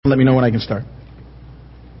Let me know when I can start.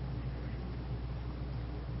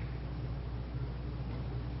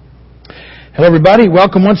 Hello, everybody.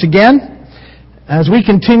 Welcome once again. As we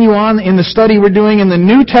continue on in the study we're doing in the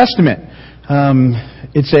New Testament,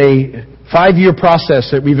 it's a 5-year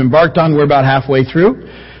process that we've embarked on. We're about halfway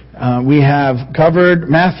through. We have covered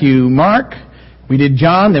Matthew, Mark, we did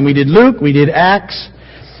John, then we did Luke, we did Acts.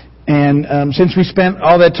 And since we spent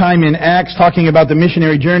all that time in Acts talking about the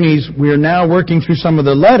missionary journeys, we're now working through some of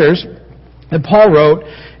the letters that Paul wrote,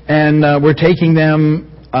 and we're taking them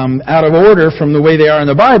out of order from the way they are in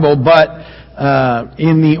the Bible, but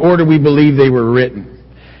in the order we believe they were written.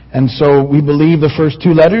 And so we believe the first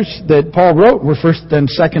 2 letters that Paul wrote were 1st and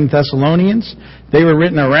 2nd Thessalonians. They were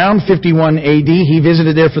written around 51 AD. He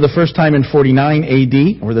visited there for the first time in 49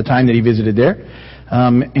 AD, or the time that he visited there.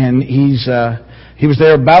 And he was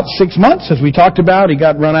there about 6 months, as we talked about. He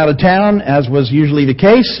got run out of town, as was usually the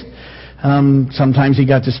case. Sometimes he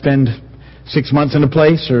got to spend 6 months in a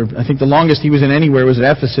place, or I think the longest he was in anywhere was at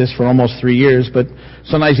Ephesus for almost 3 years. But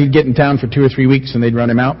sometimes he'd get in town for 2 or 3 weeks and they'd run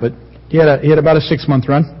him out. But he had about a 6-month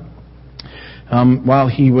run while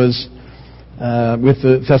he was with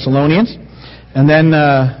the Thessalonians. And then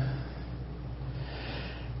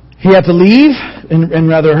he had to leave in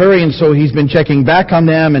rather a hurry, and so he's been checking back on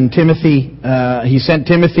them. And Timothy, he sent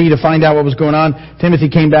Timothy to find out what was going on. Timothy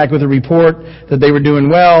came back with a report that they were doing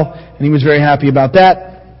well, and he was very happy about that.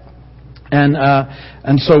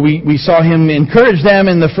 And so we saw him encourage them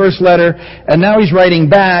in the first letter, and now he's writing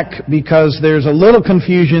back because there's a little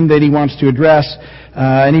confusion that he wants to address,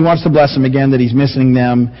 and he wants to bless them again that he's missing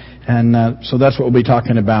them. And so that's what we'll be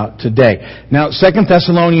talking about today. Now, 2nd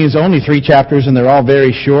Thessalonians is only 3 chapters, and they're all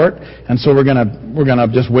very short, and so we're gonna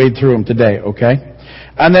just wade through them today, okay?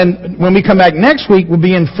 And then when we come back next week, we'll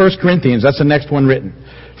be in 1 Corinthians. That's the next one written.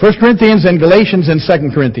 1 Corinthians and Galatians and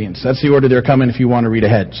 2 Corinthians. That's the order they're coming if you want to read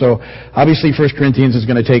ahead. So obviously 1 Corinthians is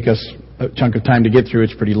going to take us a chunk of time to get through.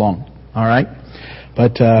 It's pretty long, all right?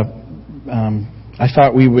 But I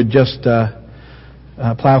thought we would just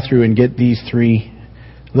plow through and get these 3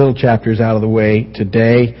 little chapters out of the way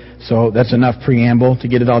today. So that's enough preamble. To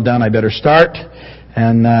get it all done, I better start.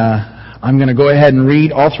 And I'm going to go ahead and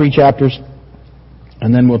read all 3 chapters,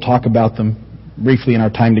 and then we'll talk about them briefly in our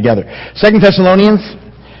time together. 2 Thessalonians,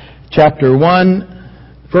 chapter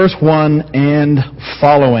 1, verse 1 and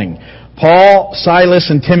following. Paul, Silas,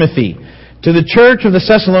 and Timothy, to the church of the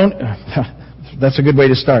Thessalonians. That's a good way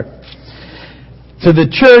to start. To the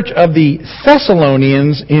church of the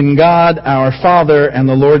Thessalonians in God our Father and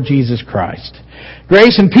the Lord Jesus Christ.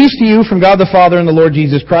 Grace and peace to you from God the Father and the Lord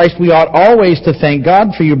Jesus Christ. We ought always to thank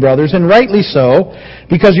God for you, brothers, and rightly so,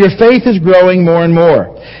 because your faith is growing more and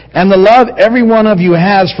more, and the love every one of you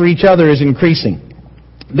has for each other is increasing.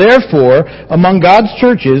 Therefore, among God's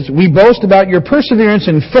churches, we boast about your perseverance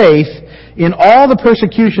and faith in all the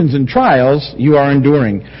persecutions and trials you are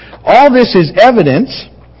enduring. All this is evidence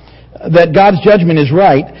that God's judgment is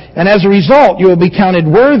right, and as a result, you will be counted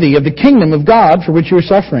worthy of the kingdom of God for which you are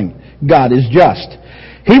suffering. God is just.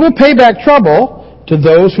 He will pay back trouble to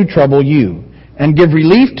those who trouble you, and give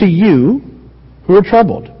relief to you who are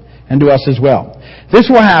troubled, and to us as well. This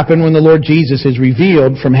will happen when the Lord Jesus is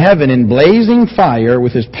revealed from heaven in blazing fire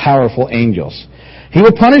with His powerful angels. He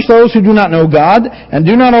will punish those who do not know God and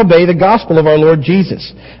do not obey the gospel of our Lord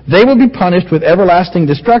Jesus. They will be punished with everlasting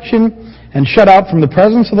destruction and shut out from the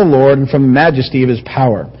presence of the Lord and from the majesty of His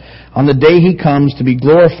power on the day He comes to be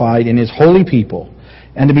glorified in His holy people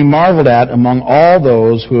and to be marveled at among all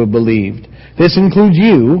those who have believed. This includes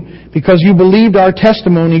you, because you believed our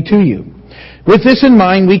testimony to you. With this in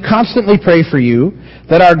mind, we constantly pray for you,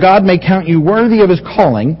 that our God may count you worthy of His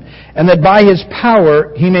calling, and that by His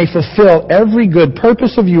power He may fulfill every good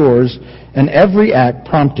purpose of yours and every act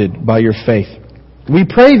prompted by your faith. We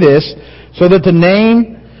pray this so that the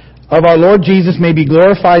name of our Lord Jesus may be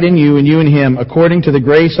glorified in you and you in Him, according to the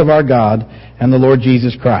grace of our God and the Lord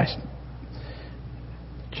Jesus Christ.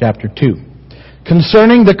 Chapter 2.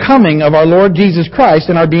 Concerning the coming of our Lord Jesus Christ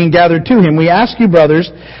and our being gathered to Him, we ask you, brothers,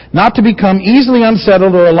 not to become easily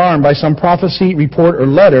unsettled or alarmed by some prophecy, report, or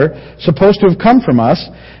letter supposed to have come from us,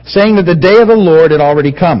 saying that the day of the Lord had already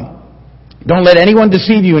come. Don't let anyone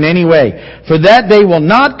deceive you in any way, for that day will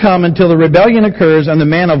not come until the rebellion occurs and the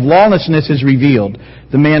man of lawlessness is revealed,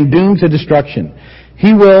 the man doomed to destruction.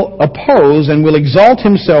 He will oppose and will exalt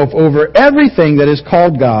himself over everything that is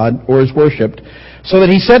called God or is worshipped, so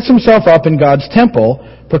that he sets himself up in God's temple,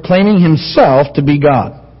 proclaiming himself to be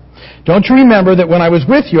God. Don't you remember that when I was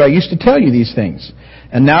with you, I used to tell you these things?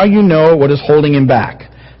 And now you know what is holding him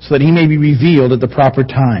back, so that he may be revealed at the proper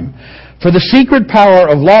time. For the secret power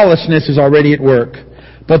of lawlessness is already at work,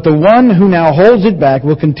 But the one who now holds it back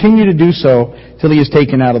will continue to do so till he is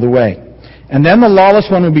taken out of the way. And then the lawless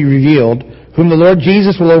one will be revealed, whom the Lord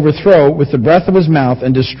Jesus will overthrow with the breath of his mouth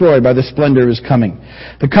and destroy by the splendor of his coming.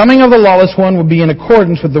 The coming of the lawless one will be in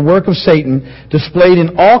accordance with the work of Satan, displayed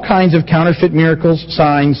in all kinds of counterfeit miracles,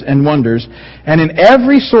 signs, and wonders, and in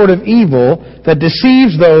every sort of evil that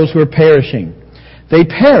deceives those who are perishing. They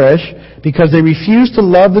perish because they refuse to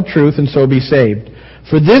love the truth and so be saved.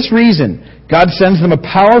 For this reason, God sends them a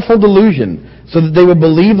powerful delusion so that they will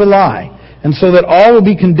believe the lie, and so that all will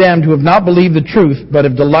be condemned who have not believed the truth, but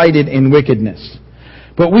have delighted in wickedness.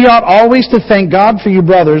 But we ought always to thank God for you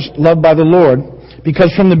brothers, loved by the Lord,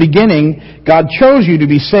 because from the beginning God chose you to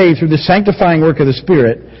be saved through the sanctifying work of the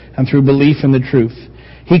Spirit and through belief in the truth.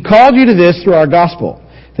 He called you to this through our gospel,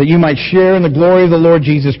 that you might share in the glory of the Lord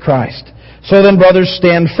Jesus Christ. So then, brothers,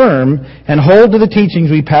 stand firm and hold to the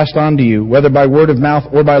teachings we passed on to you, whether by word of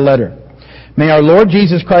mouth or by letter. May our Lord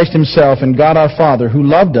Jesus Christ himself and God our Father, who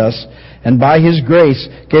loved us and by his grace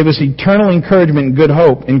gave us eternal encouragement and good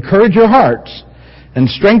hope, encourage your hearts and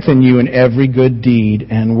strengthen you in every good deed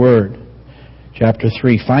and word. Chapter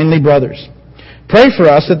 3. Finally, brothers, pray for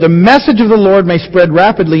us that the message of the Lord may spread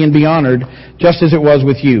rapidly and be honored, just as it was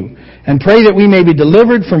with you. And pray that we may be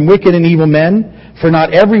delivered from wicked and evil men, for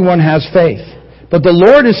not everyone has faith. But the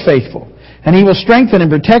Lord is faithful, and he will strengthen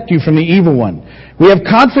and protect you from the evil one. We have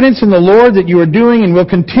confidence in the Lord that you are doing and will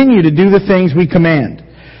continue to do the things we command.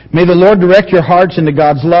 May the Lord direct your hearts into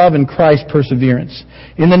God's love and Christ's perseverance.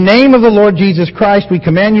 In the name of the Lord Jesus Christ, we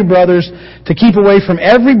command you, brothers, to keep away from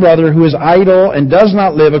every brother who is idle and does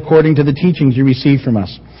not live according to the teachings you received from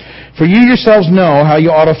us. For you yourselves know how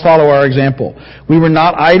you ought to follow our example. We were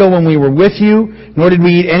not idle when we were with you, nor did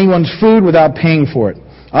we eat anyone's food without paying for it.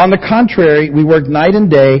 On the contrary, we worked night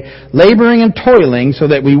and day, laboring and toiling, so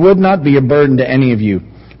that we would not be a burden to any of you.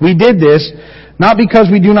 We did this not because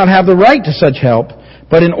we do not have the right to such help,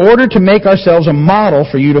 but in order to make ourselves a model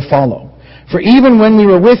for you to follow. For even when we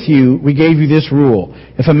were with you, we gave you this rule: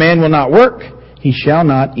 if a man will not work, he shall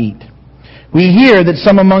not eat. We hear that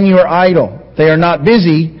some among you are idle. They are not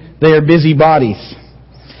busy, they are busybodies.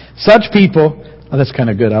 Such people, that's kind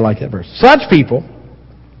of good, I like that verse. Such people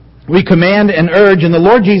we command and urge in the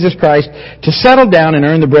Lord Jesus Christ to settle down and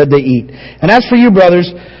earn the bread they eat. And as for you, brothers,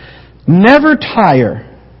 never tire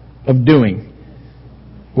of doing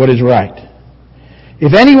what is right.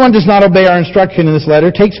 If anyone does not obey our instruction in this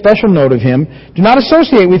letter, take special note of him. Do not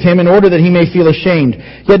associate with him in order that he may feel ashamed.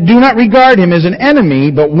 Yet do not regard him as an enemy,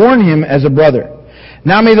 but warn him as a brother.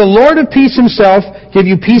 Now may the Lord of peace himself give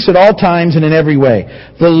you peace at all times and in every way.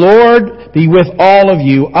 The Lord be with all of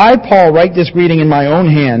you. I, Paul, write this greeting in my own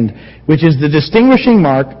hand, which is the distinguishing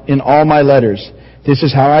mark in all my letters. This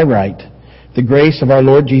is how I write. The grace of our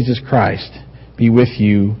Lord Jesus Christ be with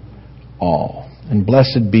you all. And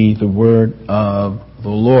blessed be the word of the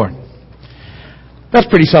Lord. That's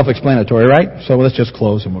pretty self-explanatory, right? So let's just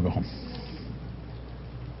close and we'll go home.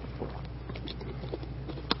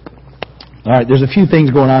 All right, there's a few things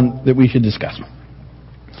going on that we should discuss.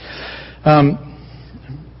 The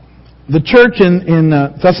church in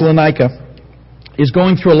Thessalonica is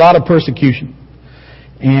going through a lot of persecution.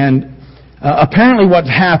 And apparently what's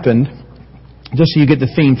happened, just so you get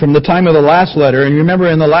the theme, from the time of the last letter, and remember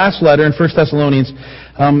in the last letter in 1 Thessalonians,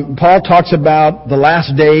 Paul talks about the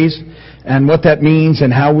last days and what that means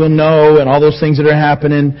and how we'll know and all those things that are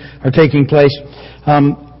happening are taking place.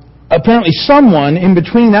 Apparently someone in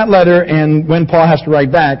between that letter and when Paul has to write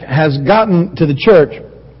back has gotten to the church,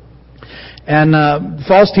 and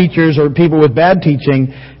false teachers or people with bad teaching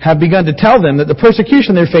have begun to tell them that the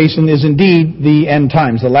persecution they're facing is indeed the end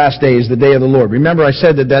times, the last days, the day of the Lord. Remember I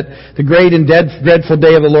said that the great and dreadful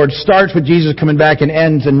day of the Lord starts with Jesus coming back and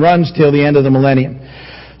ends and runs till the end of the millennium.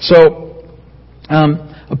 So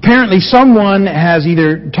apparently someone has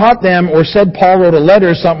either taught them or said Paul wrote a letter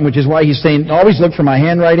or something, which is why he's saying, always look for my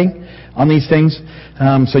handwriting on these things,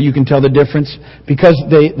 so you can tell the difference. Because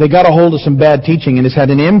they got a hold of some bad teaching and it's had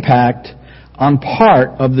an impact on part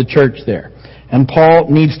of the church there. And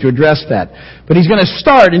Paul needs to address that. But he's going to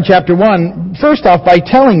start in chapter 1, first off, by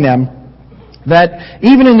telling them that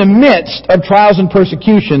even in the midst of trials and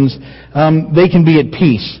persecutions, they can be at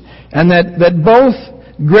peace. And that both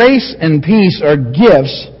grace and peace are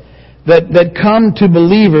gifts that come to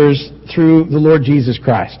believers through the Lord Jesus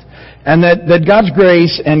Christ. And that God's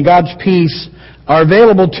grace and God's peace are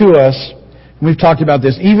available to us. We've talked about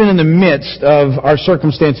this, even in the midst of our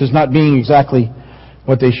circumstances not being exactly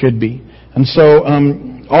what they should be. And so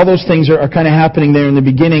all those things are kind of happening there in the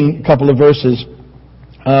beginning couple of verses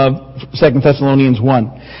of 2 Thessalonians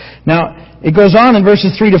 1. Now, it goes on in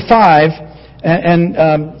verses 3 to 5, and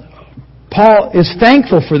Paul is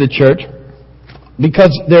thankful for the church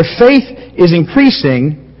because their faith is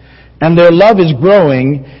increasing and their love is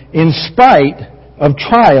growing in spite of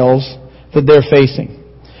trials that they're facing.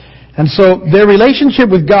 And so their relationship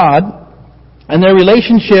with God and their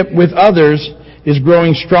relationship with others is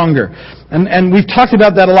growing stronger. And we've talked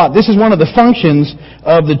about that a lot. This is one of the functions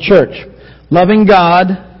of the church. Loving God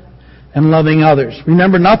and loving others.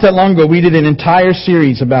 Remember, not that long ago, we did an entire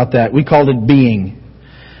series about that. We called it Being.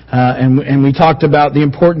 And we talked about the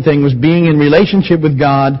important thing was being in relationship with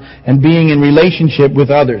God and being in relationship with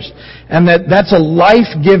others. And that's a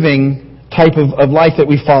life-giving type of life that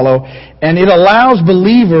we follow. And it allows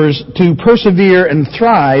believers to persevere and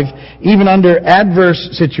thrive even under adverse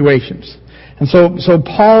situations. And so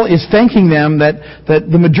Paul is thanking them that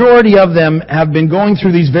the majority of them have been going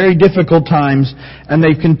through these very difficult times, and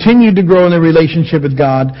they've continued to grow in their relationship with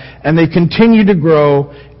God, and they've continued to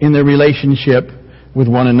grow in their relationship with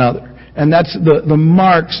one another. And that's the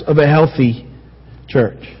marks of a healthy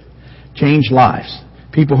church. Changed lives.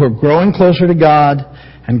 People who are growing closer to God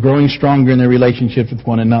and growing stronger in their relationship with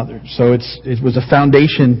one another. So it was a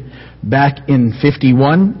foundation back in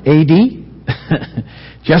 51 AD,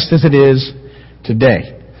 just as it is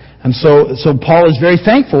today. And so Paul is very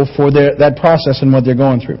thankful for that process and what they're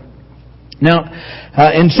going through. Now,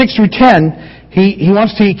 in 6 through 10,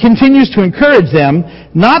 he continues to encourage them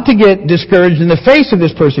not to get discouraged in the face of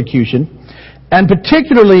this persecution, and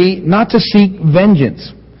particularly not to seek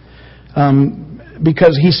vengeance.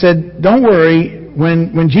 Because he said, don't worry,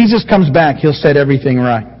 when Jesus comes back, He'll set everything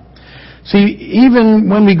right. See, even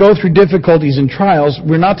when we go through difficulties and trials,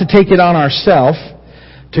 we're not to take it on ourselves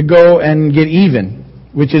to go and get even,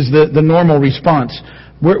 which is the normal response.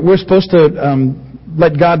 We're supposed to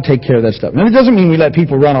let God take care of that stuff. And it doesn't mean we let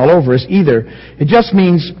people run all over us either. It just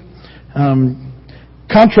means,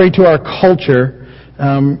 contrary to our culture,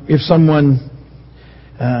 if someone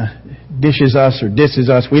dishes us or disses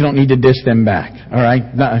us, we don't need to diss them back. All right?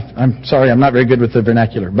 I'm sorry, I'm not very good with the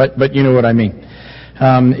vernacular, but you know what I mean.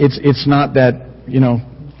 It's not that,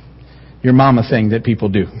 your mama thing that people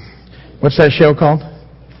do. What's that show called?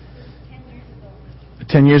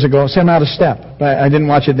 10 years ago. See, I'm out of step. I didn't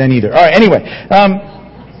watch it then either. All right, anyway.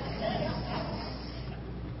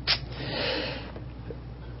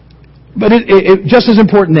 But it just as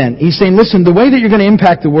important then. He's saying, listen, the way that you're going to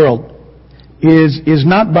impact the world is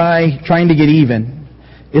not by trying to get even.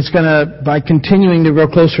 It's by continuing to grow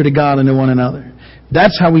closer to God and to one another.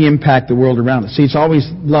 That's how we impact the world around us. See, it's always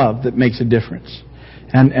love that makes a difference.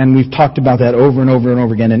 And we've talked about that over and over and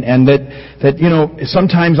over again. And that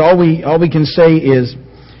sometimes all we can say is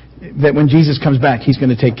that when Jesus comes back, He's going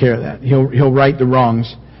to take care of that. He'll right the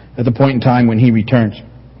wrongs at the point in time when He returns.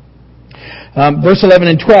 Verse 11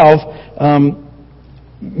 and 12,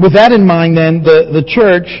 with that in mind then, the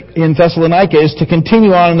church in Thessalonica is to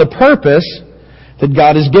continue on in the purpose that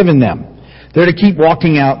God has given them. They're to keep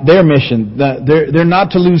walking out their mission. They're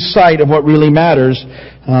not to lose sight of what really matters.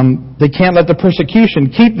 They can't let the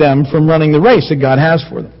persecution keep them from running the race that God has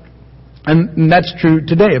for them. And that's true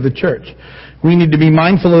today of the church. We need to be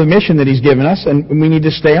mindful of the mission that He's given us, and we need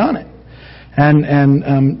to stay on it.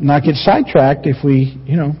 And not get sidetracked if we,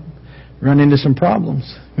 run into some problems,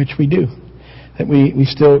 which we do. That we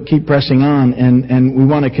still keep pressing on, and we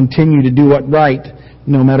want to continue to do what's right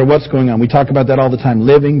no matter what's going on. We talk about that all the time,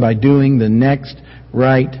 living by doing the next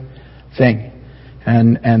right thing.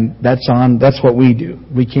 And that's what we do.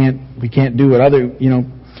 We can't do what other,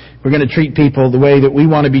 we're going to treat people the way that we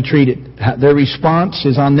want to be treated. Their response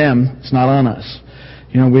is on them, it's not on us.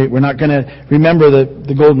 We're not going to remember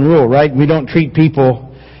the golden rule, right? We don't treat people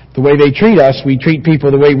the way they treat us. We treat people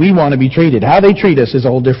the way we want to be treated. How they treat us is a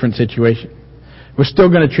whole different situation. We're still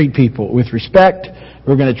going to treat people with respect.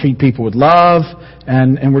 We're going to treat people with love,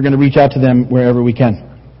 and we're going to reach out to them wherever we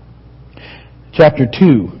can. Chapter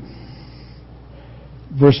 2,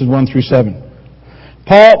 verses 1 through 7.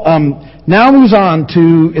 Paul now moves on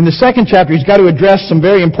to, in the second chapter, he's got to address some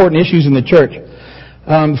very important issues in the church.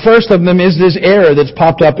 First of them is this error that's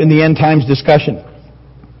popped up in the end times discussion.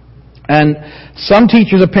 And some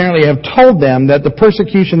teachers apparently have told them that the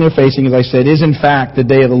persecution they're facing, as I said, is in fact the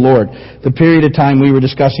day of the Lord. The period of time we were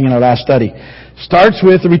discussing in our last study. Starts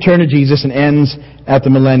with the return of Jesus and ends at the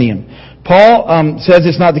millennium. Paul says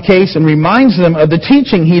it's not the case and reminds them of the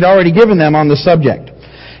teaching he'd already given them on the subject.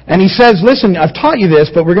 And he says, listen, I've taught you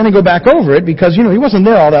this, but we're going to go back over it because, he wasn't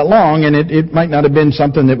there all that long, and it might not have been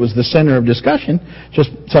something that was the center of discussion,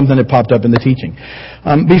 just something that popped up in the teaching.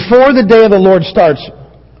 Before the day of the Lord starts,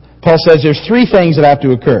 Paul says there's three things that have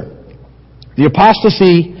to occur. The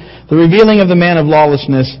apostasy, the revealing of the man of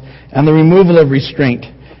lawlessness, and the removal of restraint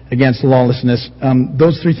against lawlessness.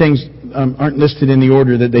 Those three things aren't listed in the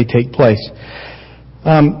order that they take place.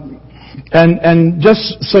 And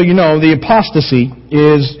just so you know, the apostasy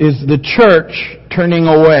is the church turning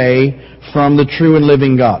away from the true and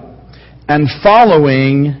living God and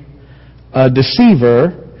following a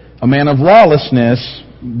deceiver, a man of lawlessness,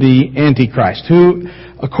 the Antichrist, who,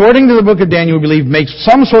 according to the book of Daniel, we believe makes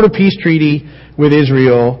some sort of peace treaty with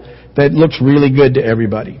Israel that looks really good to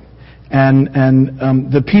everybody. And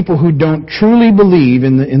the people who don't truly believe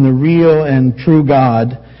in the real and true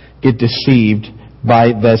God get deceived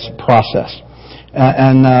by this process.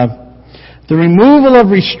 The removal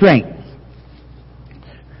of restraint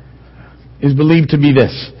is believed to be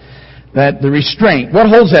this, that the restraint, what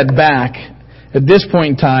holds that back at this point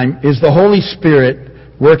in time is the Holy Spirit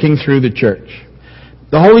working through the church.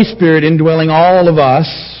 The Holy Spirit indwelling all of us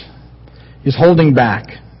is holding back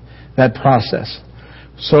that process.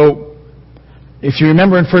 So, if you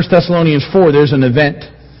remember in 1 Thessalonians 4, there's an event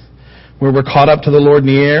where we're caught up to the Lord in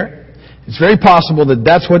the air. It's very possible that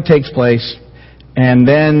that's what takes place, and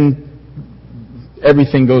then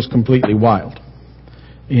everything goes completely wild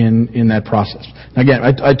in that process. Now again,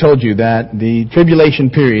 I told you that the tribulation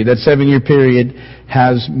period, that 7-year period,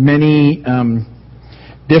 has many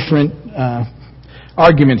different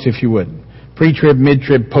arguments, if you would. Pre-trib,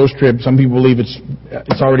 mid-trib, post-trib. Some people believe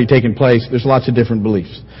it's already taken place. There's lots of different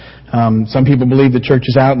beliefs. Some people believe the church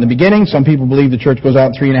is out in the beginning. Some people believe the church goes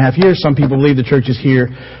out in 3.5 years. Some people believe the church is here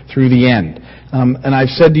through the end. And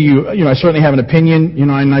I've said to you, I certainly have an opinion,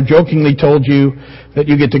 and I've jokingly told you that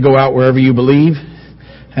you get to go out wherever you believe.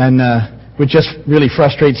 And which just really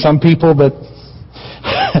frustrates some people, but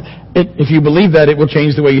if you believe that, it will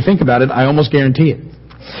change the way you think about it. I almost guarantee it.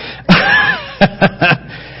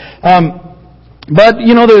 But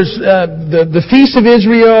there's the Feast of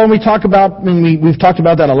Israel, and we've talked about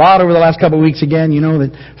that a lot over the last couple of weeks again.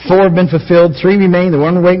 That 4 have been fulfilled, 3 remain. The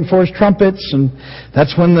one we're waiting for is trumpets, and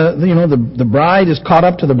that's when the bride is caught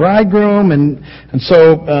up to the bridegroom, and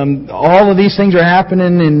so all of these things are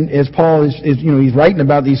happening. And as Paul is he's writing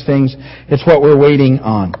about these things, it's what we're waiting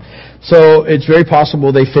on. So it's very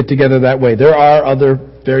possible they fit together that way. There are other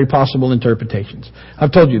very possible interpretations.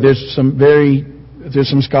 I've told you there's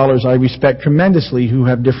some scholars I respect tremendously who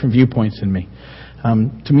have different viewpoints than me.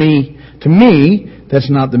 To me, that's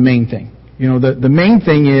not the main thing. The main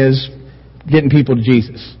thing is getting people to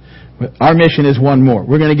Jesus. Our mission is one more.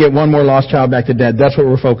 We're going to get one more lost child back to dad. That's what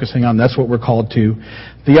we're focusing on. That's what we're called to.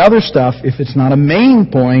 The other stuff, if it's not a main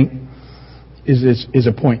point, is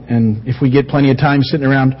a point. And if we get plenty of time sitting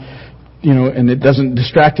around, and it doesn't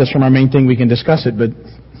distract us from our main thing, we can discuss it. But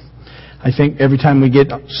I think every time we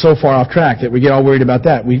get so far off track that we get all worried about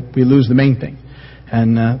that, we lose the main thing.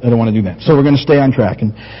 And I don't want to do that. So we're going to stay on track.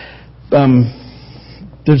 And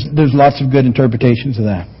there's lots of good interpretations of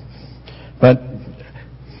that. But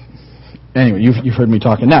anyway, you've heard me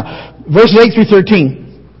talking. Now, verses 8 through 13.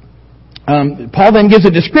 Paul then gives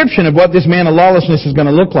a description of what this man of lawlessness is going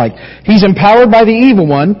to look like. He's empowered by the evil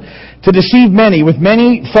one to deceive many with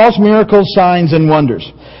many false miracles, signs, and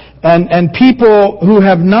wonders. And people who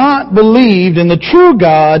have not believed in the true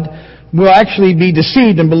God will actually be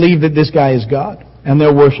deceived and believe that this guy is God, and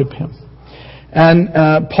they'll worship him. And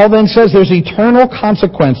Paul then says there's eternal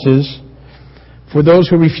consequences for those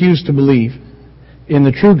who refuse to believe in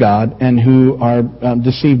the true God and who are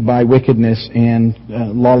deceived by wickedness and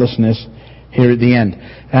lawlessness here at the end.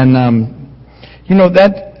 And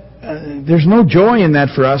there's no joy in that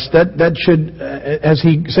for us. That should, as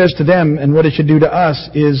he says to them, and what it should do to us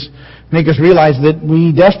is make us realize that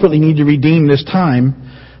we desperately need to redeem this time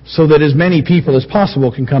so that as many people as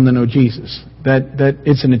possible can come to know Jesus. That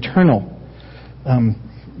it's an eternal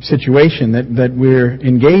situation that we're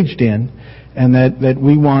engaged in, and that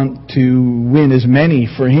we want to win as many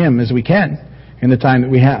for him as we can in the time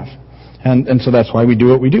that we have. And so that's why we do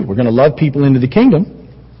what we do. We're going to love people into the kingdom,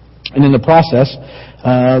 and in the process,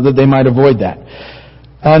 that they might avoid that.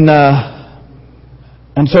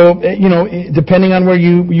 And so, depending on where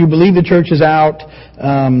you believe the church is out,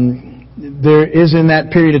 there is in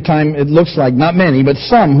that period of time, it looks like, not many, but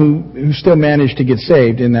some who still manage to get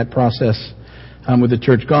saved in that process with the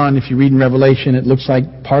church gone. If you read in Revelation, it looks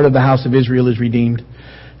like part of the house of Israel is redeemed,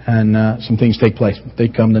 and some things take place. They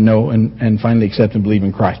come to know and finally accept and believe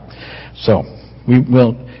in Christ. So,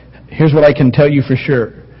 here's what I can tell you for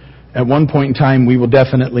sure. At one point in time, we will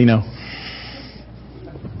definitely know.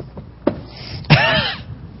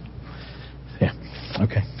 Yeah,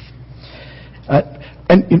 okay.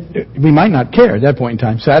 And we might not care at that point in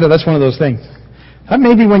time. So that's one of those things.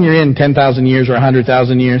 Maybe when you're in 10,000 years or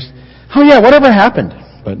 100,000 years, oh yeah, whatever happened?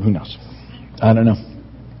 But who knows? I don't know.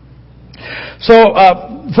 So,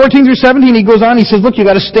 14 through 17, he goes on, he says, look, you've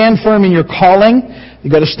got to stand firm in your calling.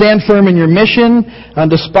 You've got to stand firm in your mission,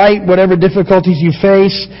 despite whatever difficulties you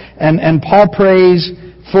face. And Paul prays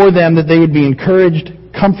for them that they would be encouraged,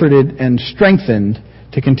 comforted, and strengthened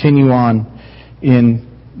to continue on in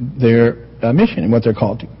their mission and what they're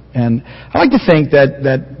called to. And I like to think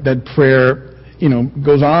that prayer,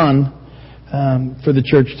 goes on for the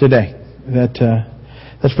church today.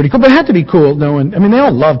 That's pretty cool. But it had to be cool knowing, they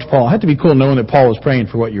all loved Paul. It had to be cool knowing that Paul was praying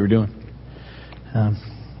for what you were doing.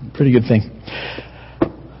 Pretty good thing.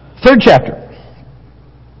 Third chapter.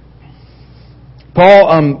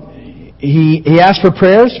 Paul, he asked for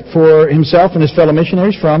prayers for himself and his fellow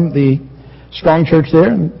missionaries from the strong church there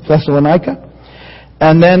in Thessalonica.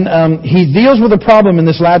 And then he deals with a problem in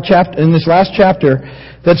this last chapter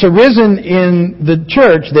that's arisen in the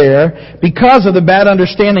church there because of the bad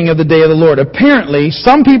understanding of the day of the Lord. Apparently,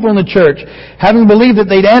 some people in the church, having believed that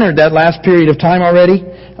they'd entered that last period of time already,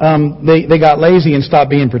 they got lazy and stopped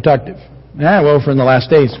being productive. For in the last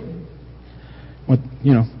days,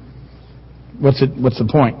 what's the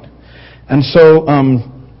point? And so,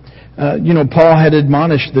 Paul had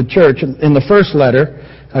admonished the church in the first letter,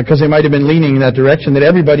 because they might have been leaning in that direction, that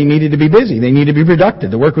everybody needed to be busy. They needed to be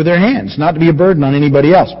productive, to work with their hands, not to be a burden on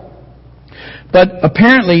anybody else. But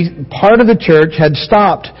apparently, part of the church had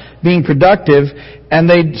stopped being productive, and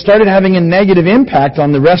they started having a negative impact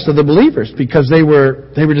on the rest of the believers, because they were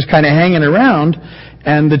just kind of hanging around,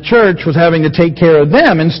 and the church was having to take care of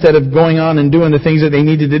them instead of going on and doing the things that they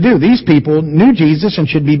needed to do. These people knew Jesus and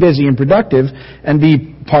should be busy and productive and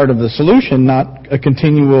be part of the solution, not a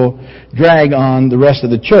continual drag on the rest of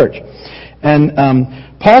the church. And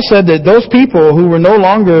Paul said that those people who were no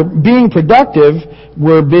longer being productive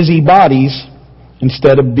were busy bodies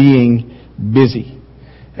instead of being busy.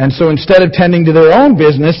 And so instead of tending to their own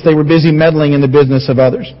business, they were busy meddling in the business of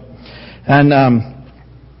others. And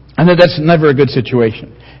that's never a good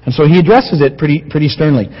situation. And so he addresses it pretty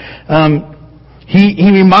sternly.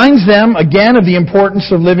 He reminds them again of the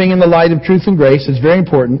importance of living in the light of truth and grace. It's very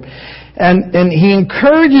important. And he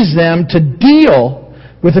encourages them to deal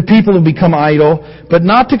with the people who become idle, but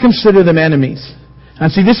not to consider them enemies.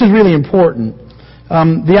 And see, this is really important.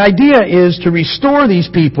 The idea is to restore these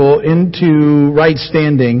people into right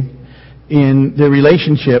standing in their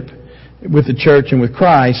relationship with the church and with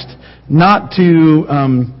Christ, not to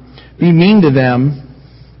be mean to them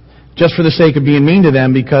just for the sake of being mean to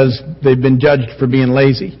them because they've been judged for being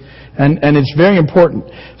lazy. And it's very important.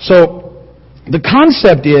 So the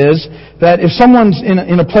concept is that if someone's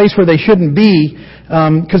in a place where they shouldn't be,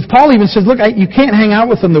 because Paul even says, look, you can't hang out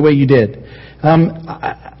with them the way you did.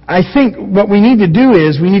 I think what we need to do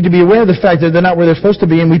is we need to be aware of the fact that they're not where they're supposed to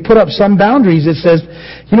be, and we put up some boundaries that says,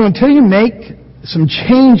 until you make some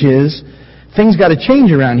changes, things got to change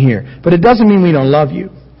around here. But it doesn't mean we don't love you.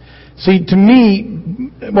 See, to me,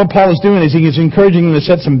 what Paul is doing is he is encouraging them to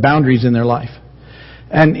set some boundaries in their life.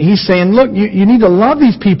 And he's saying, look, you need to love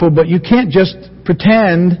these people, but you can't just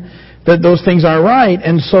pretend that those things aren't right.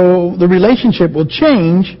 And so the relationship will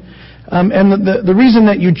change. And the reason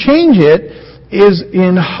that you change it is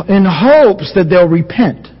in hopes that they'll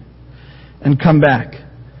repent and come back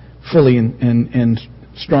fully and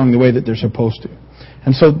strong the way that they're supposed to.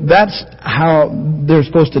 And so that's how they're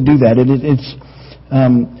supposed to do that.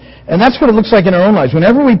 And that's what it looks like in our own lives.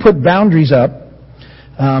 Whenever we put boundaries up,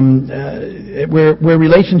 where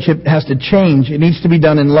relationship has to change, it needs to be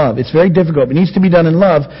done in love. It's very difficult. It needs to be done in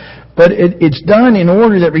love, but it's done in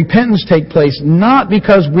order that repentance take place, not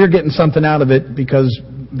because we're getting something out of it, because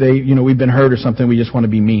we've been hurt or something. We just want to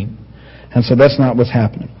be mean, and so that's not what's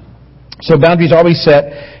happening. So boundaries always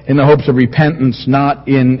set in the hopes of repentance, not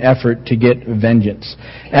in effort to get vengeance.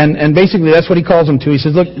 And basically that's what he calls them to. He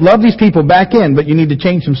says, look, love these people back in, but you need to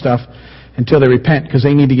change some stuff until they repent, because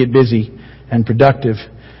they need to get busy and productive,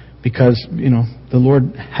 because, the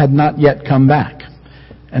Lord had not yet come back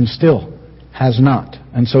and still has not.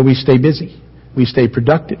 And so we stay busy. We stay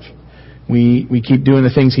productive. We keep doing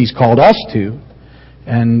the things He's called us to,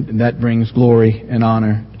 and that brings glory and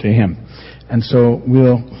honor to Him. And so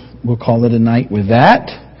we'll call it a night with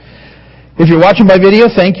that. If you're watching by video,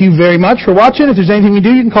 thank you very much for watching. If there's anything we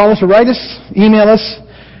do, you can call us or write us, email us.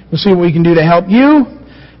 We'll see what we can do to help you.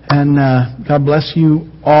 And God bless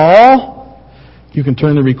you all. You can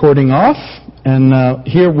turn the recording off. And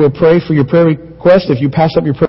here we'll pray for your prayer request. If you pass up your prayer